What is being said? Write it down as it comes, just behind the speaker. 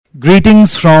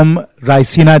Greetings from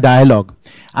Raisina Dialogue.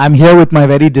 I'm here with my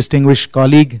very distinguished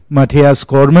colleague, Matthias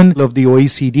Korman of the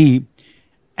OECD.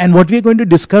 And what we're going to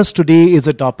discuss today is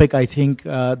a topic, I think,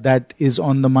 that is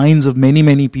on the minds of many,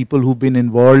 many people who've been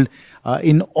involved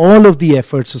in all of the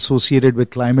efforts associated with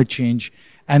climate change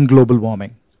and global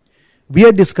warming. We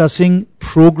are discussing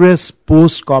progress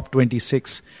post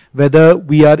COP26, whether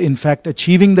we are in fact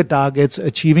achieving the targets,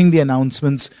 achieving the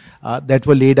announcements that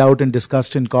were laid out and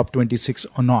discussed in COP26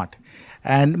 or not.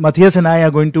 And Matthias and I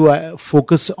are going to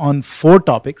focus on 4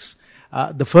 topics.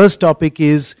 The first topic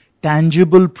is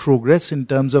tangible progress in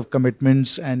terms of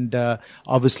commitments and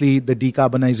obviously the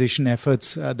decarbonization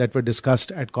efforts that were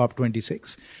discussed at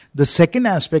COP26. The second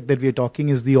aspect that we are talking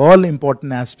is the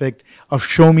all-important aspect of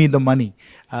show me the money,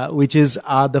 which is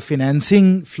the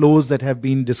financing flows that have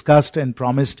been discussed and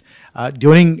promised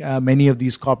during many of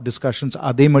these COP discussions,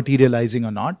 are they materializing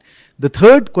or not? The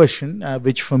third question,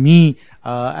 which for me,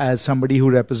 as somebody who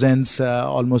represents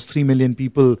almost 3 million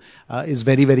people, is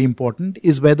very, very important,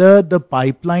 is whether the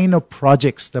pipeline of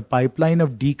projects, the pipeline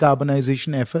of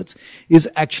decarbonization efforts is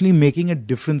actually making a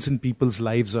difference in people's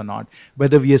lives or not,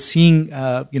 whether we are seeing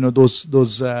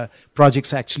those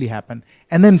projects actually happen.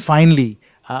 And then finally,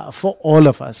 for all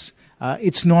of us,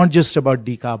 it's not just about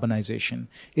decarbonization.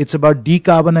 It's about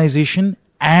decarbonization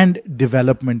and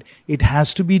development. It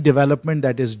has to be development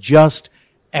that is just,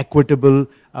 equitable,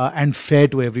 and fair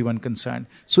to everyone concerned.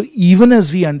 So even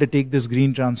as we undertake this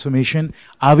green transformation,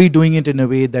 are we doing it in a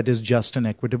way that is just and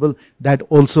equitable? That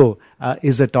also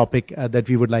is a topic that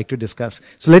we would like to discuss.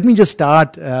 So let me just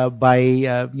start by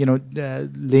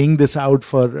laying this out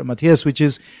for Matthias, which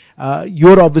is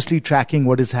you're obviously tracking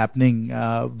what is happening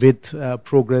with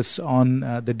progress on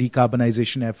the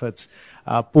decarbonization efforts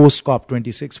post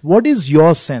COP26. What is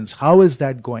your sense? How is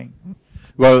that going?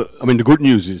 Well, I mean, the good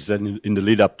news is that in the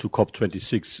lead up to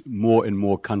COP26, more and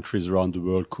more countries around the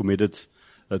world committed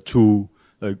to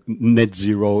net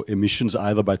zero emissions,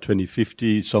 either by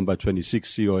 2050, some by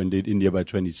 2060, or indeed India by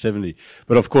 2070.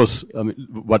 But of course, I mean,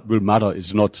 what will matter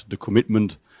is not the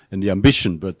commitment and the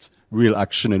ambition, but real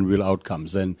action and real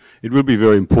outcomes. And it will be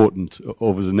very important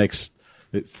over the next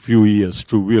few years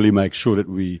to really make sure that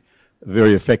we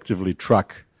very effectively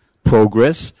track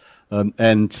progress.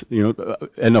 And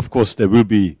of course, there will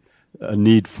be a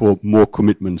need for more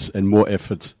commitments and more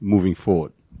effort moving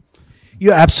forward.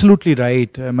 You're absolutely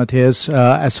right, Matthias.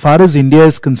 As far as India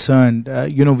is concerned,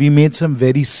 we made some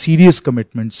very serious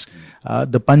commitments.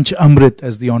 The Panch Amrit,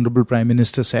 as the Honorable Prime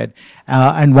Minister said.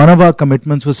 And one of our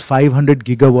commitments was 500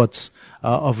 gigawatts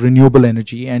of renewable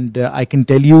energy. And I can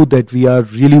tell you that we are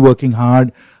really working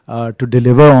hard to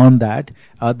deliver on that.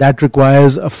 That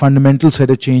requires a fundamental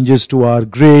set of changes to our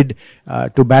grid,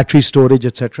 to battery storage,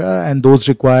 etc. And those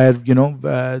require,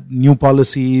 new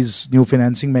policies, new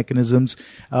financing mechanisms,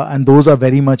 and those are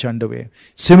very much underway.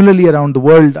 Similarly, around the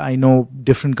world, I know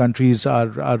different countries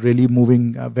are really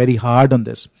moving very hard on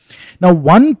this. Now,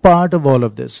 one part of all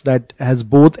of this that has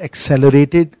both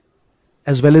accelerated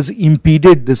as well as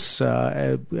impeded this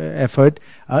effort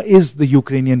is the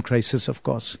Ukrainian crisis, of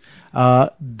course.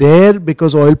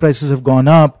 Because oil prices have gone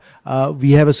up,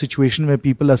 we have a situation where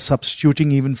people are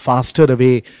substituting even faster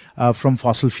away from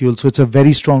fossil fuel. So it's a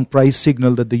very strong price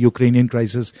signal that the Ukrainian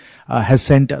crisis has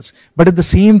sent us. But at the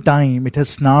same time, it has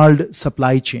snarled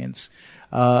supply chains.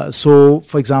 So,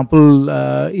 for example,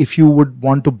 if you would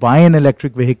want to buy an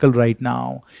electric vehicle right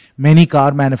now, many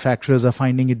car manufacturers are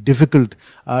finding it difficult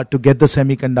to get the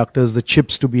semiconductors, the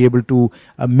chips to be able to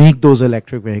make those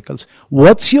electric vehicles.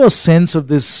 What's your sense of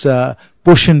this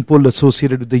push and pull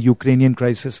associated with the Ukrainian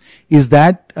crisis? Is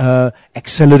that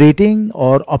accelerating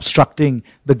or obstructing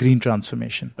the green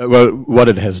transformation? Well, what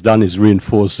it has done is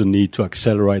reinforce the need to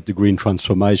accelerate the green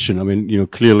transformation. I mean,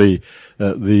 clearly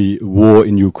the war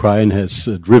in Ukraine has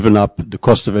driven up the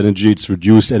cost of energy, it's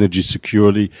reduced energy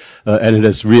security, and it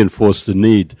has reinforced the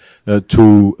need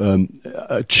to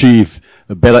achieve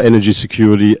a better energy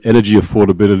security, energy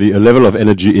affordability, a level of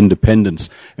energy independence,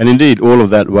 and indeed all of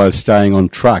that while staying on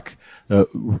track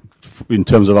in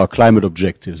terms of our climate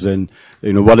objectives. And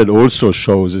what it also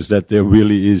shows is that there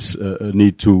really is a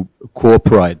need to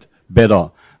cooperate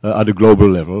better at a global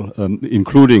level,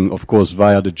 including, of course,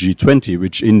 via the G20,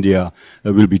 which India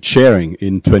will be chairing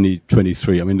in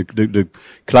 2023. I mean, the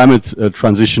climate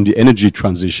transition, the energy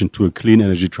transition to a clean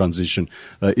energy transition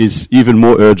is even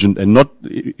more urgent, and not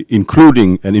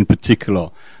including and in particular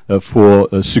for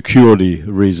security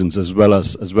reasons as well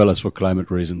as for climate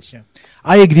reasons. Yeah.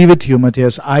 I agree with you,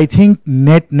 Matthias. I think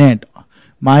net,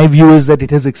 My view is that it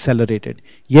has accelerated.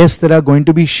 Yes, there are going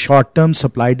to be short-term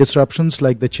supply disruptions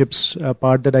like the chips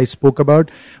part that I spoke about,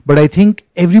 but I think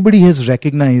everybody has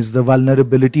recognized the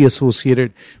vulnerability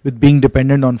associated with being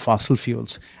dependent on fossil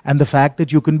fuels and the fact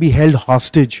that you can be held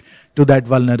hostage to that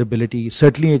vulnerability.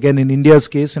 Certainly, again, in India's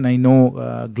case, and I know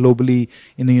globally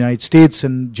in the United States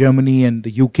and Germany and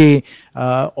the UK,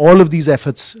 all of these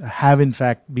efforts have in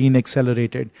fact been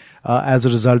accelerated as a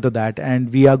result of that.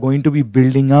 And we are going to be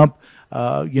building up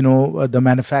the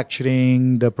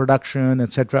manufacturing, the production,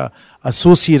 etc.,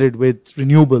 associated with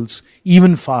renewables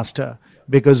even faster,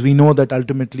 because we know that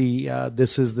ultimately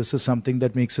this is something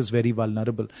that makes us very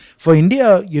vulnerable. For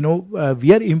India,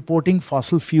 we are importing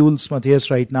fossil fuels,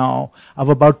 Matthias, right now of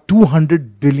about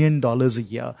 $200 billion a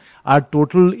year. Our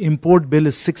total import bill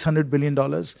is $600 billion.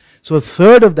 So a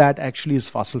third of that actually is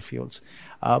fossil fuels.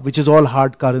 Which is all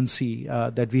hard currency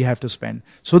that we have to spend.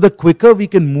 So the quicker we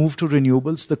can move to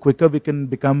renewables, the quicker we can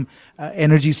become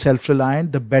energy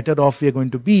self-reliant, the better off we are going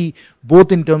to be,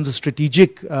 both in terms of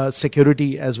strategic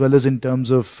security as well as in terms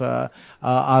of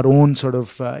our own sort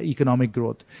of economic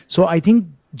growth. So I think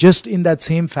just in that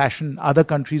same fashion, other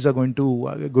countries are going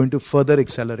to further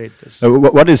accelerate this.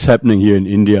 What is happening here in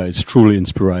India is truly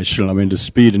inspirational. I mean, the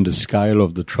speed and the scale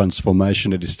of the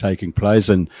transformation that is taking place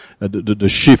and the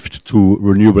shift to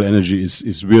renewable energy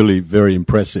is really very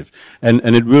impressive.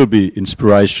 And it will be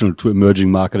inspirational to emerging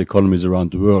market economies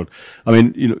around the world. I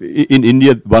mean, in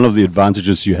India, one of the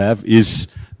advantages you have is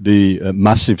the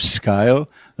massive scale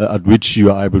at which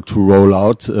you are able to roll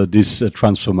out this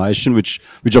transformation, which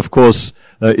of course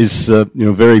is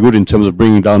very good in terms of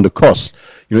bringing down the cost.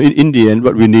 In the end,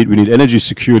 what we need energy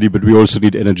security, but we also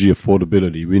need energy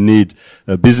affordability. We need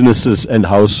businesses and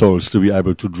households to be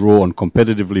able to draw on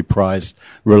competitively priced,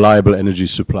 reliable energy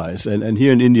supplies. And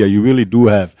here in India, you really do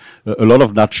have a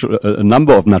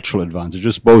number of natural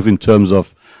advantages, both in terms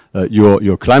of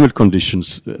your climate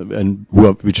conditions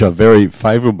which are very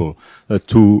favorable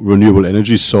to renewable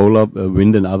energy, solar,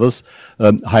 wind, and others,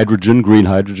 hydrogen, green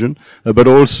hydrogen, but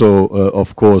also,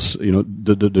 of course,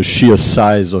 the sheer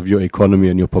size of your economy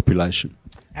and your population.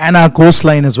 And our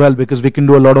coastline as well, because we can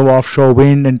do a lot of offshore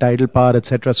wind and tidal power,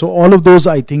 etc. So all of those,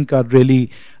 I think, are really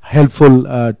helpful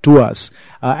to us.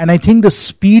 And I think the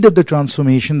speed of the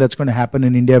transformation that's going to happen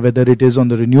in India, whether it is on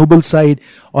the renewable side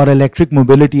or electric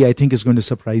mobility, I think is going to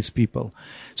surprise people.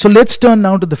 So let's turn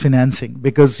now to the financing,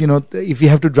 because, if we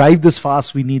have to drive this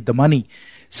fast, we need the money.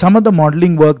 Some of the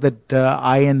modeling work that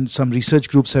I and some research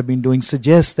groups have been doing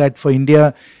suggests that for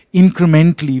India,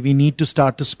 incrementally, we need to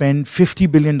start to spend $50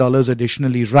 billion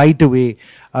additionally right away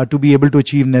to be able to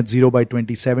achieve net zero by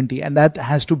 2070. And that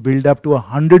has to build up to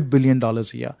 $100 billion a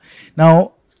year.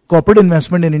 Now, corporate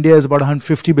investment in India is about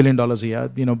 $150 billion a year,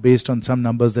 based on some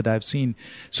numbers that I've seen.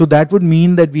 So that would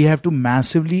mean that we have to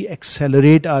massively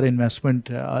accelerate our investment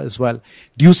as well.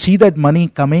 Do you see that money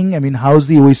coming? I mean, how's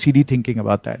the OECD thinking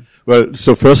about that? Well,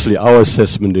 so firstly, our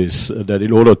assessment is that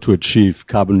in order to achieve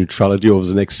carbon neutrality over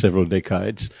the next several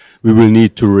decades, we will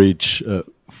need to reach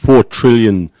 $4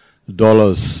 trillion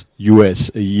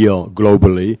US a year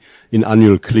globally in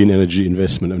annual clean energy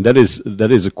investment. And that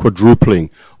is a quadrupling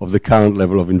of the current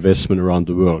level of investment around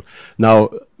the world. Now,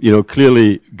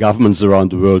 clearly governments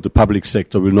around the world, the public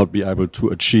sector will not be able to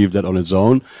achieve that on its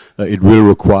own. It will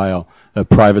require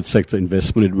private sector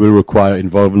investment. It will require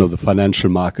involvement of the financial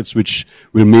markets, which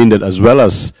will mean that as well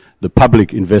as the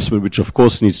public investment, which of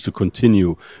course needs to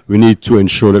continue, we need to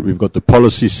ensure that we've got the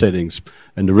policy settings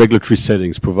and the regulatory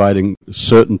settings providing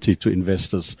certainty to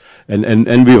investors.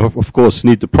 And we of course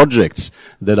need the projects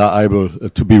that are able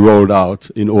to be rolled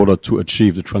out in order to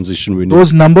achieve the transition we need.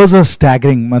 Those numbers are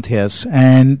staggering, Matthias,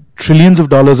 and trillions of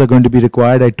dollars are going to be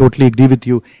required. I totally agree with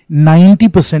you.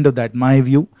 90% of that, my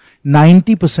view,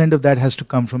 90% of that has to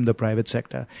come from the private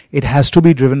sector. It has to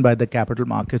be driven by the capital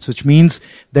markets, which means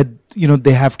that,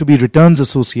 there have to be returns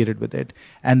associated with it.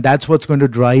 And that's what's going to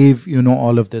drive,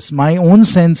 all of this. My own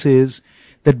sense is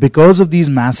that because of these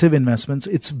massive investments,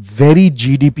 it's very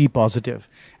GDP positive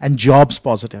and jobs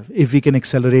positive if we can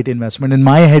accelerate investment. And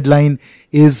my headline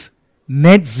is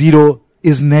net zero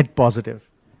is net positive.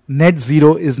 Net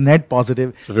zero is net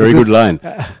positive. It's a very good line.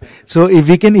 So if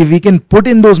we can put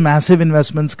in those massive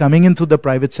investments coming in through the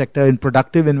private sector, in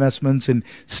productive investments, in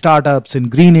startups, in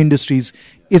green industries,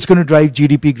 it's going to drive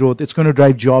GDP growth. It's going to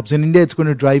drive jobs. In India, it's going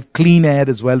to drive clean air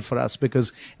as well for us,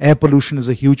 because air pollution is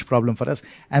a huge problem for us.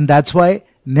 And that's why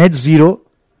net zero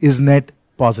is net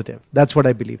positive. That's what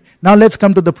I believe. Now let's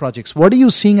come to the projects. What are you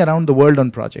seeing around the world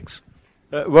on projects?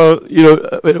 Well,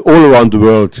 all around the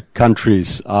world,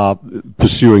 countries are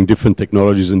pursuing different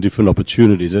technologies and different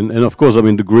opportunities. And of course,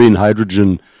 the green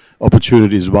hydrogen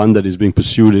opportunity is one that is being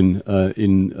pursued in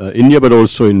India, but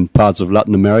also in parts of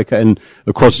Latin America and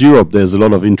across Europe. There's a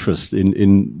lot of interest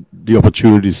in the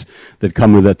opportunities that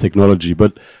come with that technology.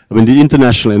 But I mean, the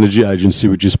International Energy Agency,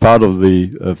 which is part of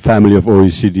the family of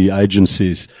OECD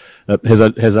agencies,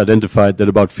 has identified that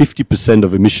about 50%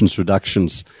 of emissions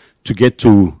reductions to get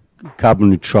to carbon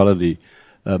neutrality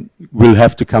will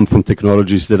have to come from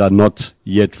technologies that are not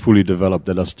yet fully developed,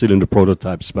 that are still in the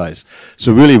prototype space.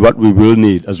 So really what we will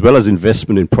need, as well as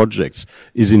investment in projects,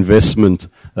 is investment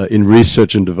in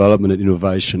research and development and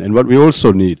innovation. And what we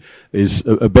also need is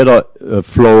a better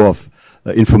flow of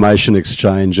information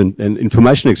exchange and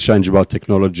information exchange about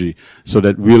technology so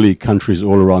that really countries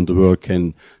all around the world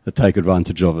can take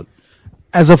advantage of it.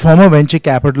 As a former venture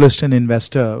capitalist and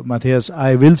investor, Matthias,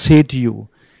 I will say to you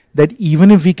that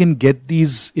even if we can get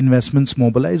these investments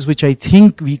mobilized, which I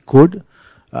think we could,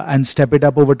 and step it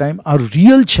up over time, our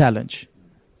real challenge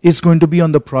is going to be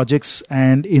on the projects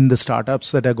and in the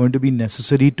startups that are going to be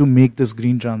necessary to make this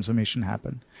green transformation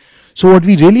happen. So what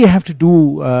we really have to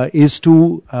do is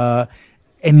to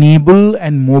enable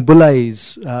and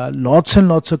mobilize lots and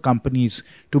lots of companies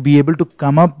to be able to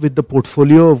come up with the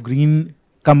portfolio of green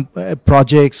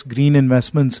projects, green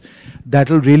investments that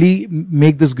will really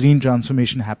make this green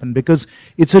transformation happen, because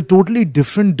it's a totally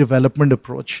different development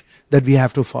approach that we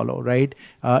have to follow, right?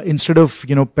 Instead of,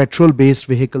 petrol-based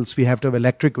vehicles, we have to have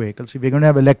electric vehicles. If we're going to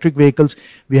have electric vehicles,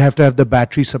 we have to have the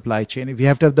battery supply chain. If we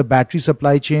have to have the battery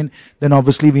supply chain, then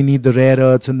obviously we need the rare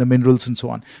earths and the minerals and so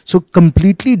on. So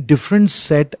completely different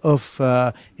set of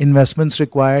investments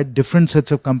required, different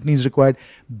sets of companies required.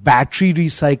 Battery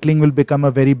recycling will become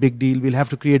a very big deal. We'll have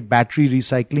to create battery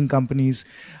recycling companies.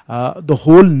 The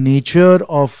whole nature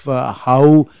of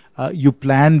how you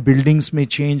plan buildings may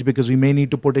change, because we may need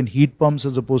to put in heat pumps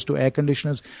as opposed to air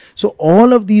conditioners. So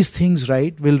all of these things,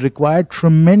 right, will require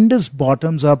tremendous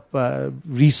bottoms-up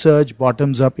research,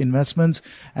 bottoms-up investments,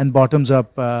 and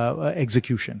bottoms-up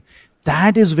execution.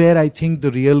 That is where I think the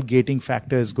real gating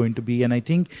factor is going to be. And I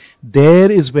think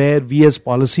there is where we as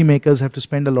policymakers have to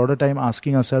spend a lot of time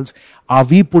asking ourselves, are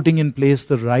we putting in place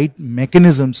the right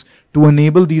mechanisms to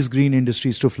enable these green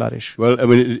industries to flourish? Well, I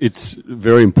mean, it's a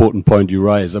very important point you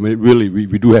raise. I mean, really,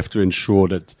 we do have to ensure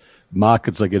that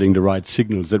markets are getting the right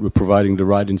signals, that we're providing the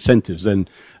right incentives. And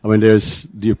I mean, there's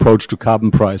the approach to carbon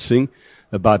pricing,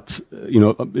 but,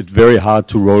 it's very hard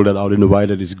to roll that out in a way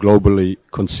that is globally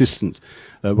consistent.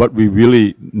 What we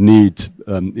really need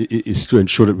is to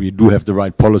ensure that we do have the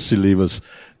right policy levers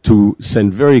to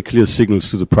send very clear signals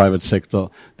to the private sector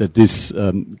that this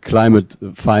climate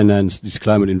finance, this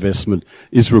climate investment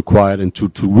is required, and to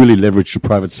really leverage the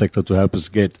private sector to help us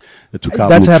get to carbon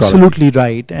That's neutrality. absolutely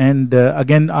right. And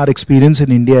again, our experience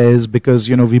in India is because,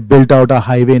 we built out our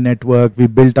highway network, we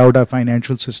built out our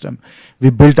financial system,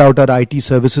 we built out our IT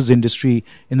services industry.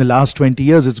 In the last 20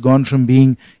 years, it's gone from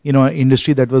being, an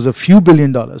industry that was a few $1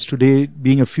 billion today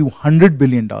being a few $100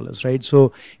 billion, right?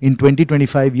 So in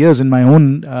 20-25 years in my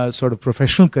own sort of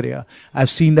professional career, I've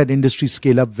seen that industry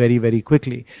scale up very, very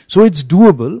quickly. So it's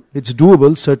doable. It's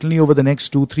doable. Certainly over the next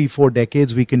 2, 3, 4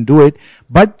 decades, we can do it.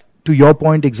 But to your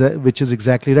point, which is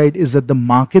exactly right, is that the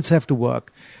markets have to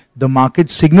work. The market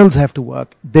signals have to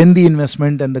work. Then the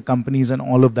investment and the companies and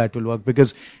all of that will work,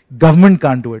 because government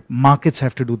can't do it. Markets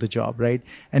have to do the job, right?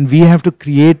 And we have to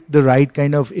create the right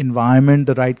kind of environment,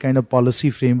 the right kind of policy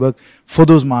framework for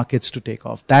those markets to take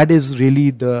off. That is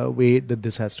really the way that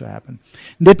this has to happen.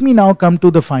 Let me now come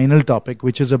to the final topic,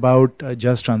 which is about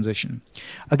just transition.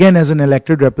 Again, as an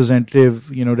elected representative,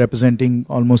 representing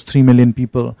almost 3 million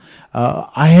people,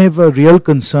 I have a real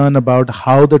concern about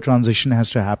how the transition has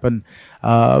to happen.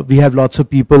 We have lots of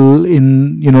people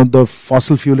in, the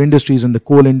fossil fuel industries, in the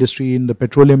coal industry, in the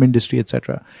petroleum industry,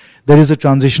 etc. There is a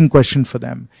transition question for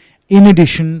them. In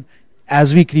addition,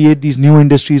 as we create these new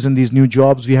industries and these new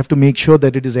jobs, we have to make sure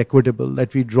that it is equitable,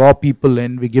 that we draw people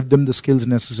in, we give them the skills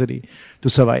necessary to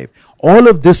survive. All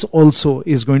of this also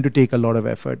is going to take a lot of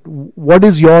effort. What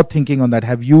is your thinking on that?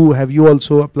 Have you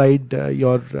also applied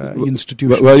your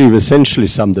institution? Well, you've essentially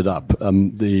summed it up.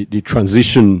 The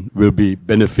transition will be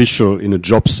beneficial in a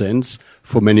job sense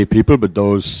for many people, but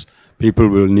those people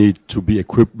will need to be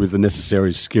equipped with the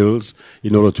necessary skills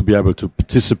in order to be able to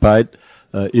participate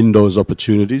in those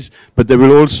opportunities. But there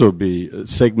will also be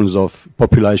segments of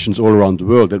populations all around the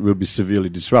world that will be severely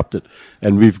disrupted.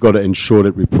 And we've got to ensure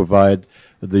that we provide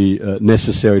the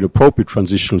necessary and appropriate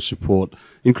transitional support,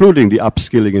 including the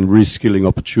upskilling and reskilling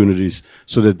opportunities,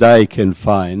 so that they can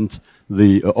find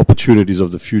the opportunities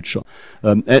of the future.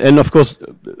 And of course,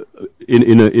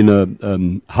 in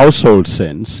a household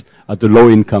sense, at the low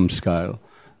income scale,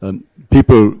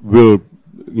 people will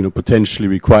potentially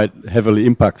be quite heavily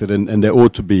impacted, and there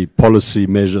ought to be policy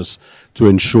measures to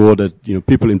ensure that,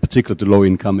 people in particular at the low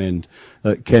income end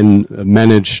can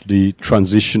manage the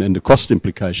transition and the cost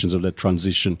implications of that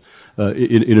transition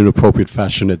in an appropriate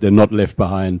fashion, that they're not left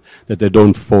behind, that they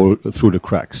don't fall through the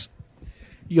cracks.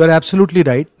 You're absolutely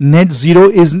right. Net zero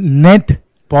is net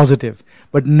positive.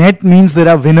 But net means there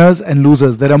are winners and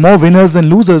losers. There are more winners than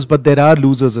losers, but there are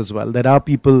losers as well. There are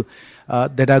people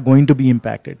that are going to be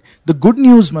impacted. The good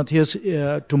news, Matthias,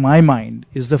 to my mind,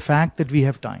 is the fact that we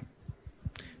have time.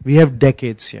 We have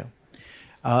decades here.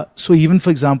 So even,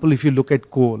 for example, if you look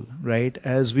at coal, right,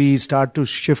 as we start to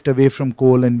shift away from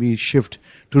coal and we shift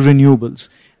to renewables,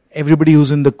 everybody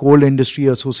who's in the coal industry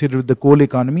associated with the coal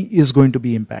economy is going to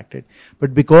be impacted.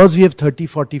 But because we have 30,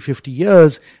 40, 50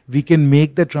 years, we can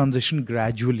make the transition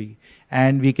gradually.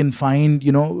 And we can find,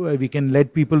 we can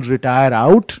let people retire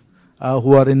out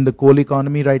who are in the coal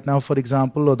economy right now, for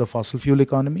example, or the fossil fuel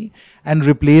economy, and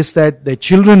replace that. Their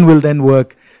children will then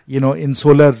work, in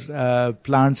solar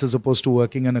plants as opposed to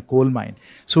working in a coal mine.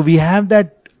 So we have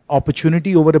that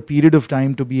opportunity over a period of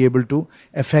time to be able to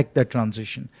affect that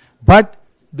transition. But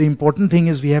the important thing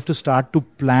is we have to start to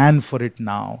plan for it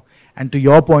now. And to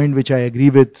your point, which I agree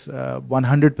with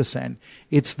 100%,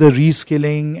 it's the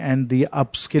reskilling and the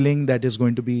upskilling that is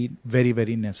going to be very,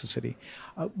 very necessary.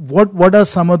 What are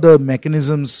some of the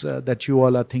mechanisms that you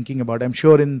all are thinking about? I'm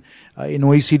sure in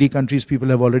OECD countries, people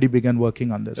have already begun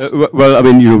working on this. Well,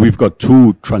 we've got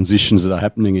two transitions that are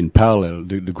happening in parallel,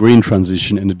 the green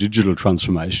transition and the digital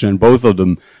transformation, and both of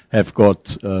them have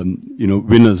got,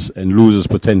 winners and losers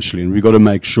potentially. And we've got to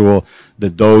make sure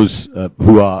that those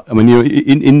who are,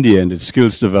 in the end, it's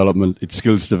skills development,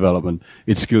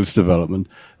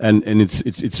 and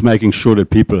it's making sure that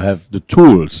people have the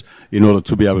tools in order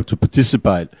to be able to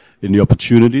participate in the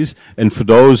opportunities. And for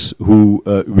those who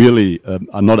really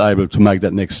are not able to make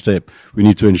that next step, we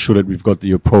need to ensure that we've got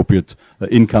the appropriate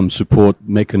income support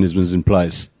mechanisms in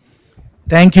place.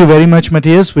 Thank you very much,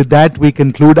 Matthias. With that, we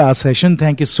conclude our session.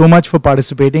 Thank you so much for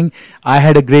participating. I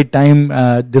had a great time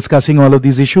discussing all of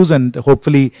these issues, and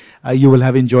hopefully you will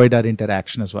have enjoyed our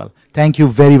interaction as well. Thank you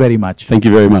very, very much. Thank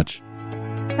you very much.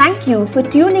 Thank you for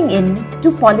tuning in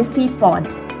to Policy Pod,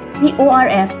 the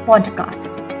ORF podcast.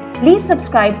 Please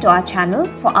subscribe to our channel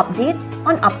for updates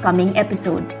on upcoming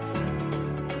episodes.